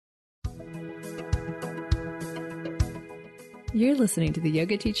You're listening to the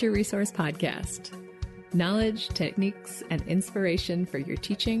Yoga Teacher Resource Podcast. Knowledge, techniques, and inspiration for your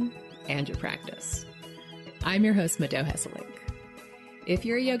teaching and your practice. I'm your host, Mado Hesselink. If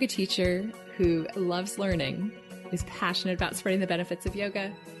you're a yoga teacher who loves learning, is passionate about spreading the benefits of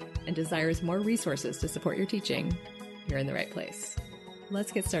yoga, and desires more resources to support your teaching, you're in the right place.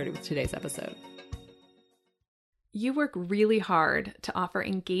 Let's get started with today's episode. You work really hard to offer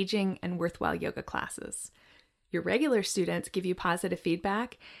engaging and worthwhile yoga classes. Your regular students give you positive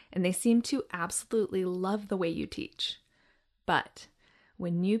feedback, and they seem to absolutely love the way you teach. But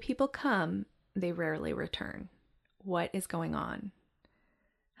when new people come, they rarely return. What is going on?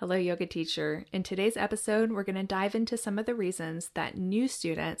 Hello, yoga teacher. In today's episode, we're going to dive into some of the reasons that new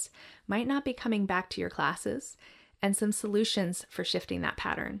students might not be coming back to your classes and some solutions for shifting that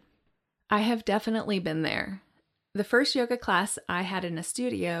pattern. I have definitely been there. The first yoga class I had in a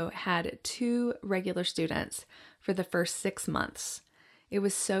studio had 2 regular students for the first 6 months. It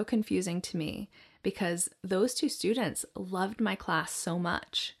was so confusing to me because those 2 students loved my class so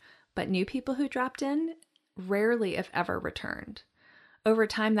much, but new people who dropped in rarely, if ever, returned. Over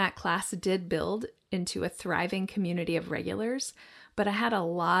time, that class did build into a thriving community of regulars, but I had a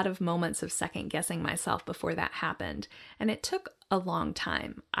lot of moments of second-guessing myself before that happened, and it took a long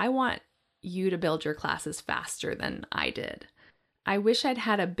time. I want you to build your classes faster than I did. I wish I'd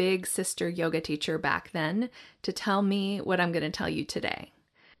had a big sister yoga teacher back then to tell me what I'm going to tell you today.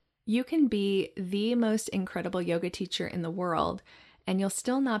 You can be the most incredible yoga teacher in the world, and you'll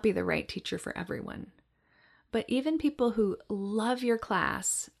still not be the right teacher for everyone. But even people who love your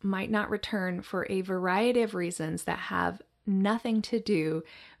class might not return for a variety of reasons that have nothing to do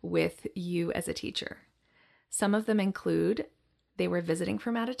with you as a teacher. Some of them include they were visiting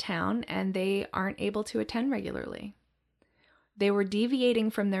from out of town and they aren't able to attend regularly. They were deviating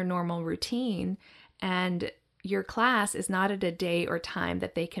from their normal routine and your class is not at a day or time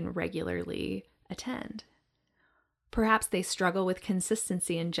that they can regularly attend. Perhaps they struggle with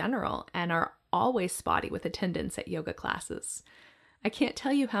consistency in general and are always spotty with attendance at yoga classes. I can't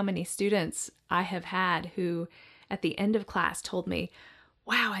tell you how many students I have had who at the end of class told me,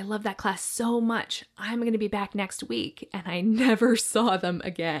 "Wow, I love that class so much. I'm going to be back next week." And I never saw them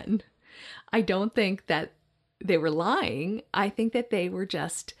again. I don't think that they were lying. I think that they were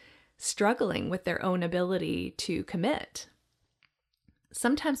just struggling with their own ability to commit.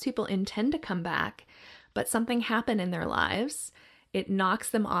 Sometimes people intend to come back, but something happened in their lives. It knocks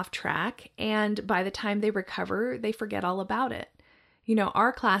them off track, and by the time they recover, they forget all about it. You know,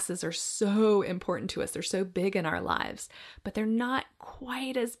 our classes are so important to us. They're so big in our lives, but they're not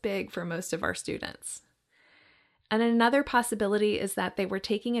quite as big for most of our students. And another possibility is that they were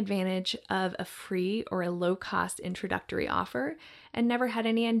taking advantage of a free or a low-cost introductory offer and never had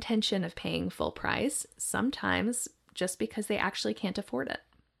any intention of paying full price, sometimes just because they actually can't afford it.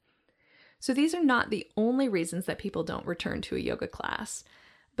 So these are not the only reasons that people don't return to a yoga class.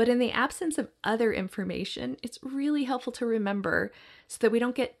 But in the absence of other information, it's really helpful to remember so that we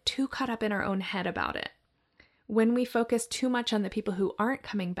don't get too caught up in our own head about it. When we focus too much on the people who aren't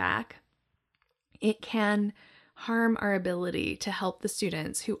coming back, it can harm our ability to help the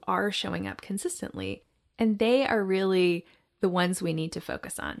students who are showing up consistently, and they are really the ones we need to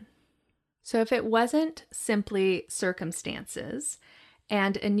focus on. So if it wasn't simply circumstances,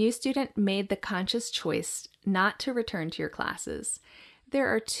 and a new student made the conscious choice not to return to your classes, there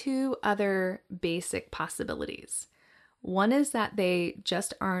are 2 other basic possibilities. One is that they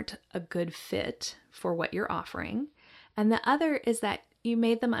just aren't a good fit for what you're offering, and the other is that you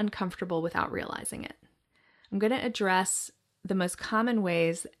made them uncomfortable without realizing it. I'm going to address the most common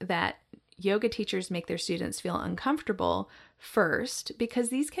ways that yoga teachers make their students feel uncomfortable first, because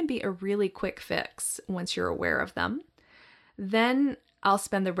these can be a really quick fix once you're aware of them. Then I'll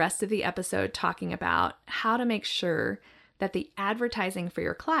spend the rest of the episode talking about how to make sure that the advertising for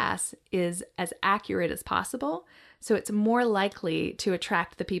your class is as accurate as possible, so it's more likely to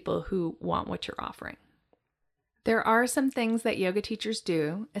attract the people who want what you're offering. There are some things that yoga teachers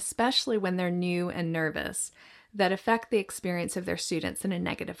do, especially when they're new and nervous, that affect the experience of their students in a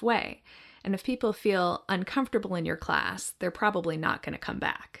negative way. And if people feel uncomfortable in your class, they're probably not going to come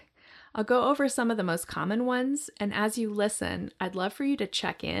back. I'll go over some of the most common ones, and as you listen, I'd love for you to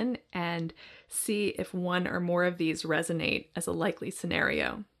check in and see if one or more of these resonate as a likely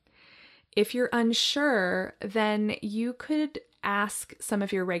scenario. If you're unsure, then you could ask some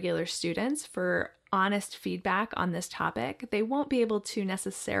of your regular students for honest feedback on this topic. They won't be able to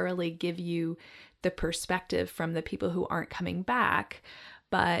necessarily give you the perspective from the people who aren't coming back,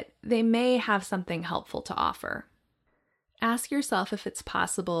 but they may have something helpful to offer. Ask yourself if it's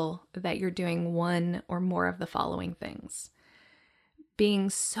possible that you're doing one or more of the following things.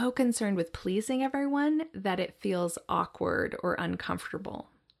 being so concerned with pleasing everyone that it feels awkward or uncomfortable.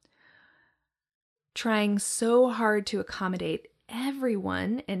 Trying so hard to accommodate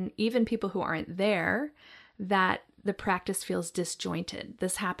everyone, and even people who aren't there, that the practice feels disjointed.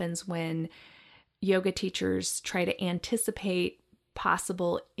 This happens when yoga teachers try to anticipate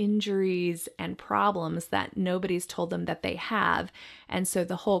possible injuries and problems that nobody's told them that they have. And so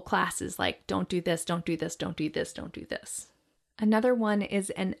the whole class is like, don't do this, don't do this, don't do this, don't do this. Another one is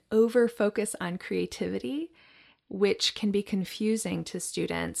an over-focus on creativity, which can be confusing to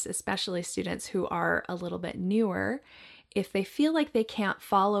students, especially students who are a little bit newer. If they feel like they can't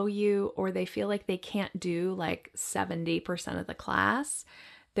follow you, or they feel like they can't do like 70% of the class,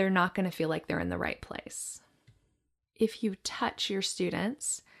 they're not going to feel like they're in the right place. If you touch your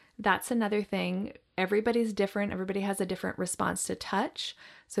students, that's another thing. Everybody's different. Everybody has a different response to touch.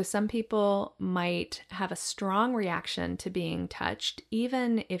 So some people might have a strong reaction to being touched,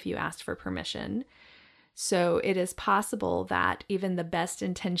 even if you asked for permission. So it is possible that even the best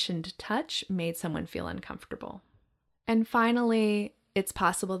intentioned touch made someone feel uncomfortable. And finally, it's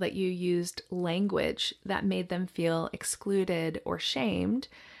possible that you used language that made them feel excluded or shamed,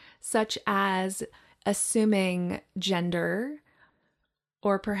 such as assuming gender,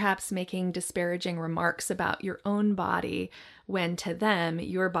 or perhaps making disparaging remarks about your own body when to them,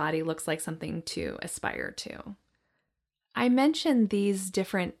 your body looks like something to aspire to. I mention these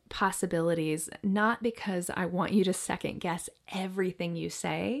different possibilities not because I want you to second guess everything you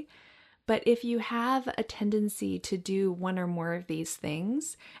say, but if you have a tendency to do one or more of these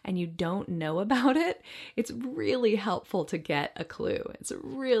things and you don't know about it, it's really helpful to get a clue. It's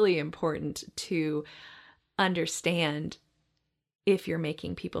really important to understand if you're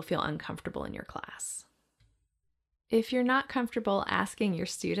making people feel uncomfortable in your class. If you're not comfortable asking your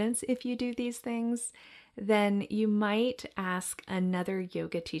students if you do these things, then you might ask another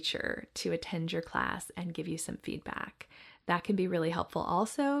yoga teacher to attend your class and give you some feedback. That can be really helpful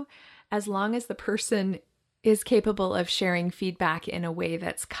also, as long as the person is capable of sharing feedback in a way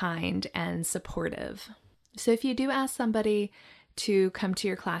that's kind and supportive. So if you do ask somebody to come to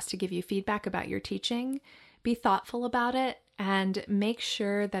your class to give you feedback about your teaching, be thoughtful about it and make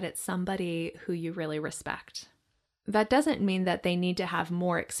sure that it's somebody who you really respect. That doesn't mean that they need to have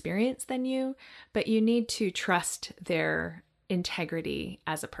more experience than you, but you need to trust their integrity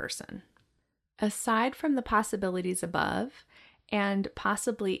as a person. Aside from the possibilities above, and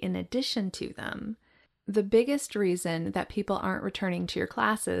possibly in addition to them, the biggest reason that people aren't returning to your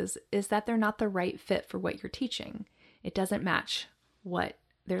classes is that they're not the right fit for what you're teaching. It doesn't match what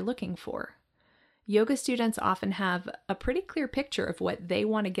they're looking for. Yoga students often have a pretty clear picture of what they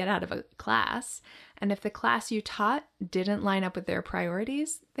want to get out of a class, and if the class you taught didn't line up with their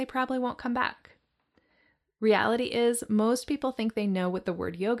priorities, they probably won't come back. Reality is, most people think they know what the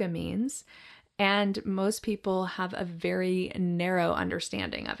word yoga means, and most people have a very narrow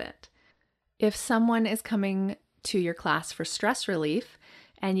understanding of it. If someone is coming to your class for stress relief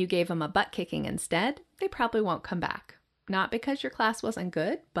and you gave them a butt kicking instead, they probably won't come back. Not because your class wasn't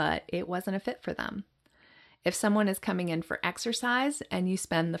good, but it wasn't a fit for them. If someone is coming in for exercise and you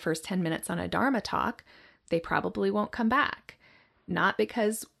spend the first 10 minutes on a Dharma talk, they probably won't come back. Not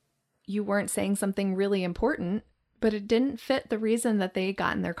because you weren't saying something really important, but it didn't fit the reason that they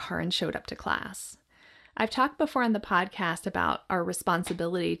got in their car and showed up to class. I've talked before on the podcast about our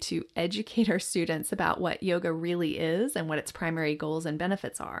responsibility to educate our students about what yoga really is and what its primary goals and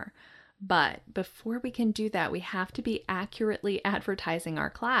benefits are. But before we can do that, we have to be accurately advertising our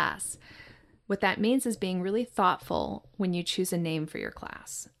class. What that means is being really thoughtful when you choose a name for your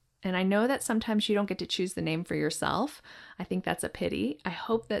class. And I know that sometimes you don't get to choose the name for yourself. I think that's a pity. I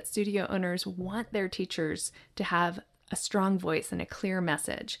hope that studio owners want their teachers to have a strong voice and a clear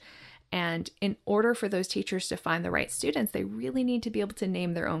message. And in order for those teachers to find the right students, they really need to be able to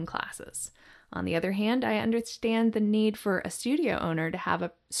name their own classes. On the other hand, I understand the need for a studio owner to have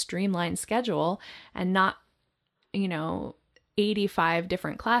a streamlined schedule and not, 85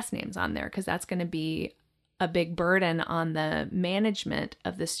 different class names on there, because that's going to be a big burden on the management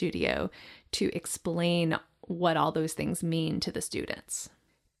of the studio to explain what all those things mean to the students.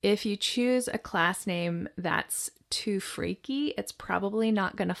 If you choose a class name that's too freaky, it's probably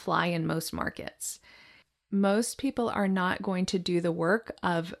not going to fly in most markets. Most people are not going to do the work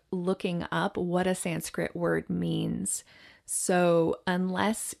of looking up what a Sanskrit word means. So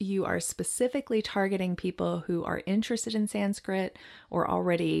unless you are specifically targeting people who are interested in Sanskrit or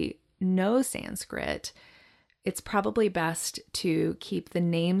already know Sanskrit, it's probably best to keep the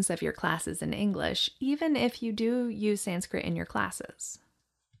names of your classes in English, even if you do use Sanskrit in your classes.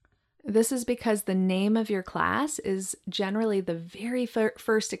 This is because the name of your class is generally the very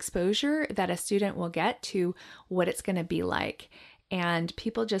first exposure that a student will get to what it's going to be like. And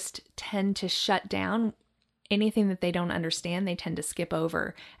people just tend to shut down anything that they don't understand. They tend to skip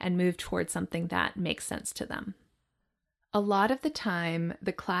over and move towards something that makes sense to them. A lot of the time,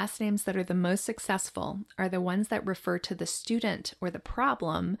 the class names that are the most successful are the ones that refer to the student or the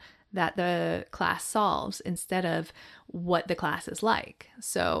problem that the class solves instead of what the class is like.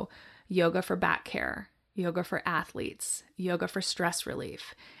 So, yoga for back care, yoga for athletes, yoga for stress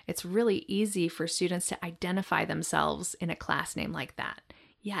relief. It's really easy for students to identify themselves in a class name like that.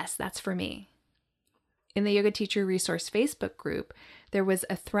 Yes, that's for me. In the Yoga Teacher Resource Facebook group, there was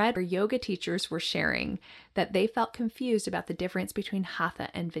a thread where yoga teachers were sharing that they felt confused about the difference between Hatha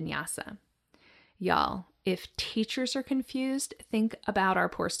and Vinyasa. Y'all, if teachers are confused, think about our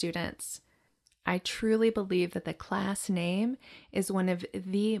poor students. I truly believe that the class name is one of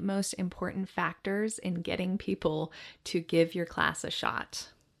the most important factors in getting people to give your class a shot.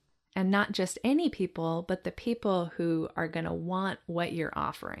 And not just any people, but the people who are going to want what you're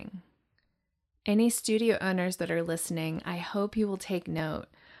offering. Any studio owners that are listening, I hope you will take note.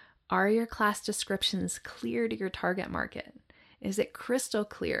 Are your class descriptions clear to your target market? Is it crystal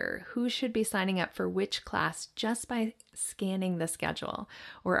clear who should be signing up for which class just by scanning the schedule?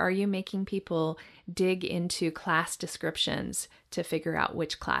 Or are you making people dig into class descriptions to figure out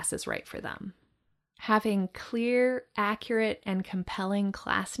which class is right for them? Having clear, accurate, and compelling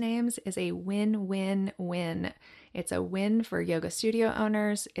class names is a win-win-win. It's a win for yoga studio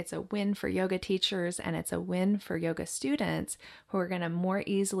owners, it's a win for yoga teachers, and it's a win for yoga students who are going to more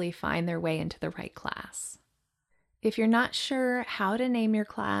easily find their way into the right class. If you're not sure how to name your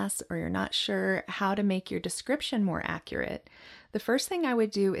class or you're not sure how to make your description more accurate, the first thing I would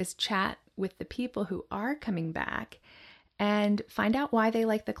do is chat with the people who are coming back and find out why they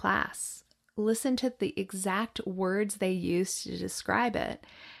like the class. Listen to the exact words they use to describe it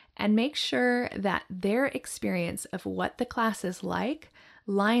and make sure that their experience of what the class is like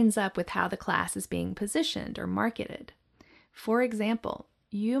lines up with how the class is being positioned or marketed. For example,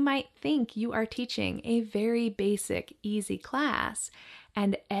 you might think you are teaching a very basic, easy class,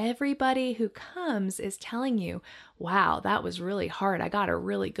 and everybody who comes is telling you, wow, that was really hard. I got a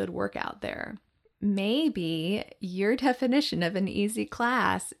really good workout there. Maybe your definition of an easy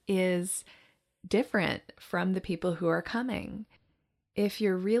class is different from the people who are coming. If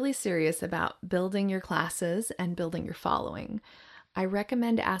you're really serious about building your classes and building your following, I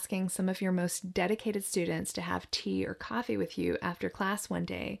recommend asking some of your most dedicated students to have tea or coffee with you after class one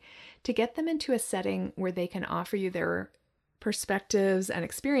day to get them into a setting where they can offer you their perspectives and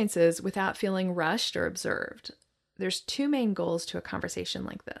experiences without feeling rushed or observed. There's two main goals to a conversation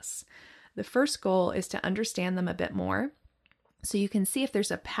like this. The first goal is to understand them a bit more so you can see if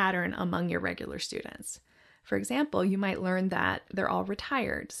there's a pattern among your regular students. For example, you might learn that they're all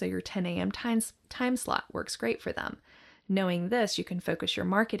retired, so your 10 a.m. time slot works great for them. Knowing this, you can focus your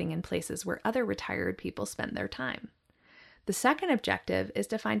marketing in places where other retired people spend their time. The second objective is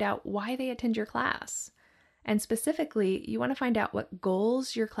to find out why they attend your class. And specifically, you want to find out what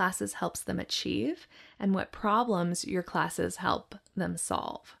goals your classes helps them achieve and what problems your classes help them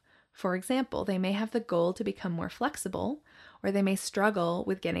solve. For example, they may have the goal to become more flexible, or they may struggle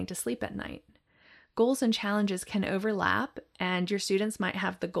with getting to sleep at night. Goals and challenges can overlap, and your students might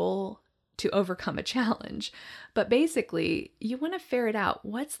have the goal to overcome a challenge. But basically, you want to ferret out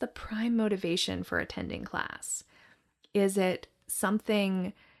what's the prime motivation for attending class. Is it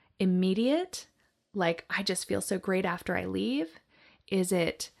something immediate, like I just feel so great after I leave? Is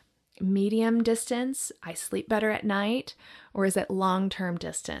it medium distance, I sleep better at night? Or is it long-term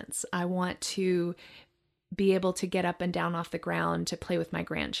distance? I want to be able to get up and down off the ground to play with my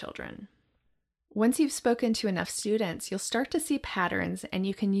grandchildren. Once you've spoken to enough students, you'll start to see patterns, and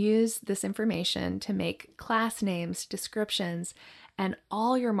you can use this information to make class names, descriptions, and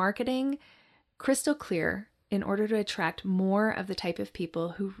all your marketing crystal clear in order to attract more of the type of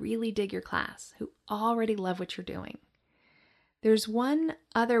people who really dig your class, who already love what you're doing. There's one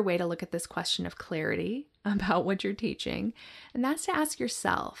other way to look at this question of clarity about what you're teaching, and that's to ask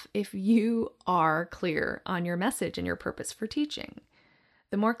yourself if you are clear on your message and your purpose for teaching.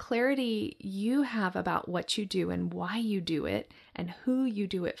 The more clarity you have about what you do and why you do it and who you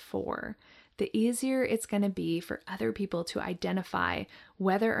do it for, the easier it's going to be for other people to identify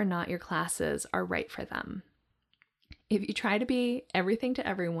whether or not your classes are right for them. If you try to be everything to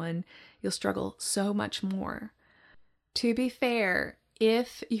everyone, you'll struggle so much more. To be fair,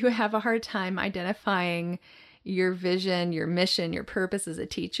 if you have a hard time identifying your vision, your mission, your purpose as a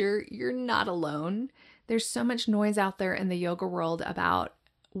teacher, you're not alone. There's so much noise out there in the yoga world about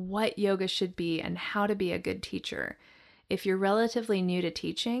what yoga should be and how to be a good teacher. If you're relatively new to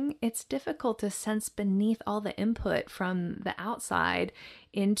teaching, it's difficult to sense beneath all the input from the outside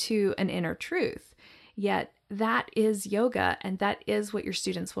into an inner truth. Yet that is yoga, and that is what your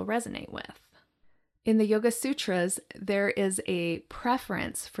students will resonate with. In the Yoga Sutras, there is a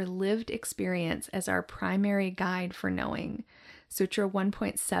preference for lived experience as our primary guide for knowing. Sutra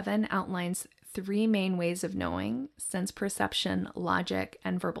 1.7 outlines 3 main ways of knowing: sense perception, logic,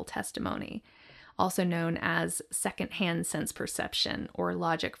 and verbal testimony, also known as secondhand sense perception or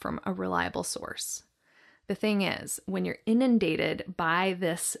logic from a reliable source. The thing is, when you're inundated by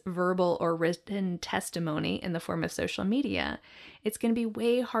this verbal or written testimony in the form of social media, it's going to be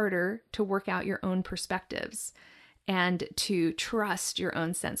way harder to work out your own perspectives and to trust your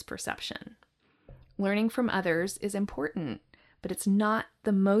own sense perception. Learning from others is important, but it's not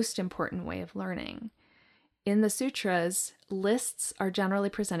the most important way of learning. In the sutras, lists are generally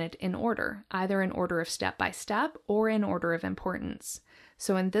presented in order, either in order of step by step or in order of importance.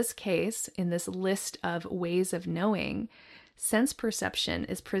 So in this case, in this list of ways of knowing, sense perception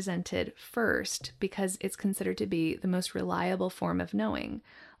is presented first because it's considered to be the most reliable form of knowing,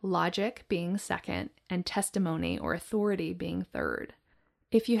 logic being second, and testimony or authority being third.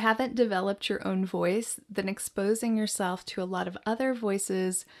 If you haven't developed your own voice, then exposing yourself to a lot of other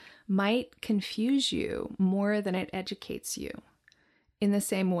voices might confuse you more than it educates you. In the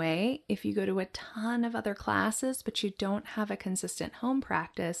same way, if you go to a ton of other classes, but you don't have a consistent home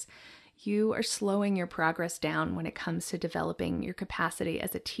practice, you are slowing your progress down when it comes to developing your capacity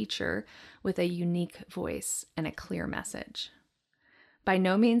as a teacher with a unique voice and a clear message. By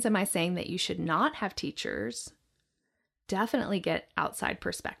no means am I saying that you should not have teachers. Definitely get outside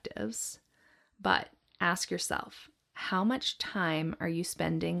perspectives, but ask yourself, how much time are you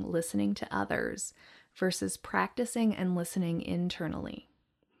spending listening to others versus practicing and listening internally?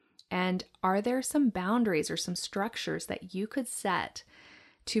 And are there some boundaries or some structures that you could set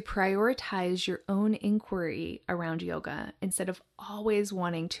to prioritize your own inquiry around yoga instead of always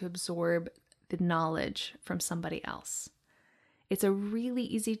wanting to absorb the knowledge from somebody else? It's a really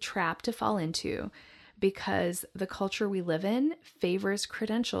easy trap to fall into because the culture we live in favors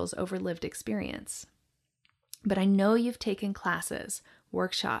credentials over lived experience. But I know you've taken classes,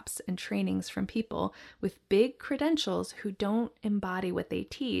 workshops, and trainings from people with big credentials who don't embody what they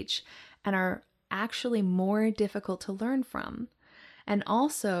teach and are actually more difficult to learn from. And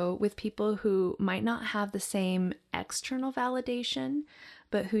also with people who might not have the same external validation,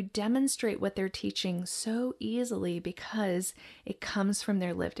 but who demonstrate what they're teaching so easily because it comes from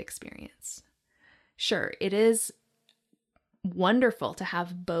their lived experience. Sure, it is wonderful to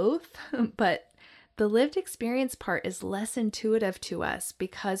have both, but the lived experience part is less intuitive to us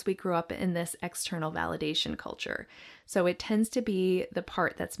because we grew up in this external validation culture. So it tends to be the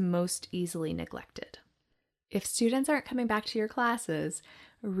part that's most easily neglected. If students aren't coming back to your classes,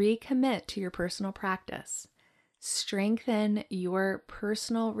 recommit to your personal practice. Strengthen your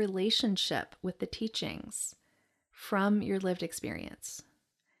personal relationship with the teachings from your lived experience.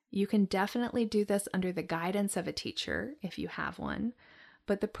 You can definitely do this under the guidance of a teacher if you have one,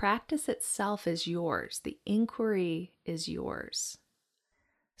 but the practice itself is yours. The inquiry is yours.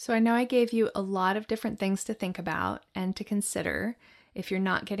 So I know I gave you a lot of different things to think about and to consider if you're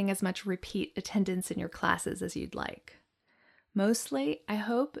not getting as much repeat attendance in your classes as you'd like. Mostly, I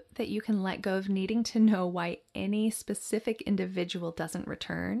hope that you can let go of needing to know why any specific individual doesn't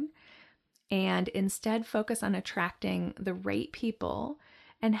return and instead focus on attracting the right people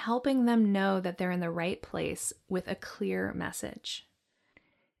and helping them know that they're in the right place with a clear message.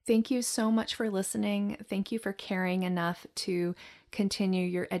 Thank you so much for listening. Thank you for caring enough to continue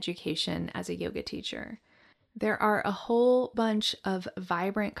your education as a yoga teacher. There are a whole bunch of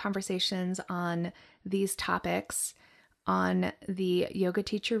vibrant conversations on these topics on the Yoga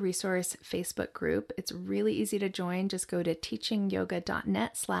Teacher Resource Facebook group. It's really easy to join. Just go to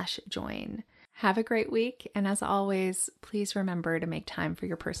teachingyoga.net/join. Have a great week, and as always, please remember to make time for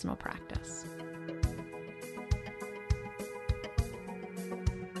your personal practice.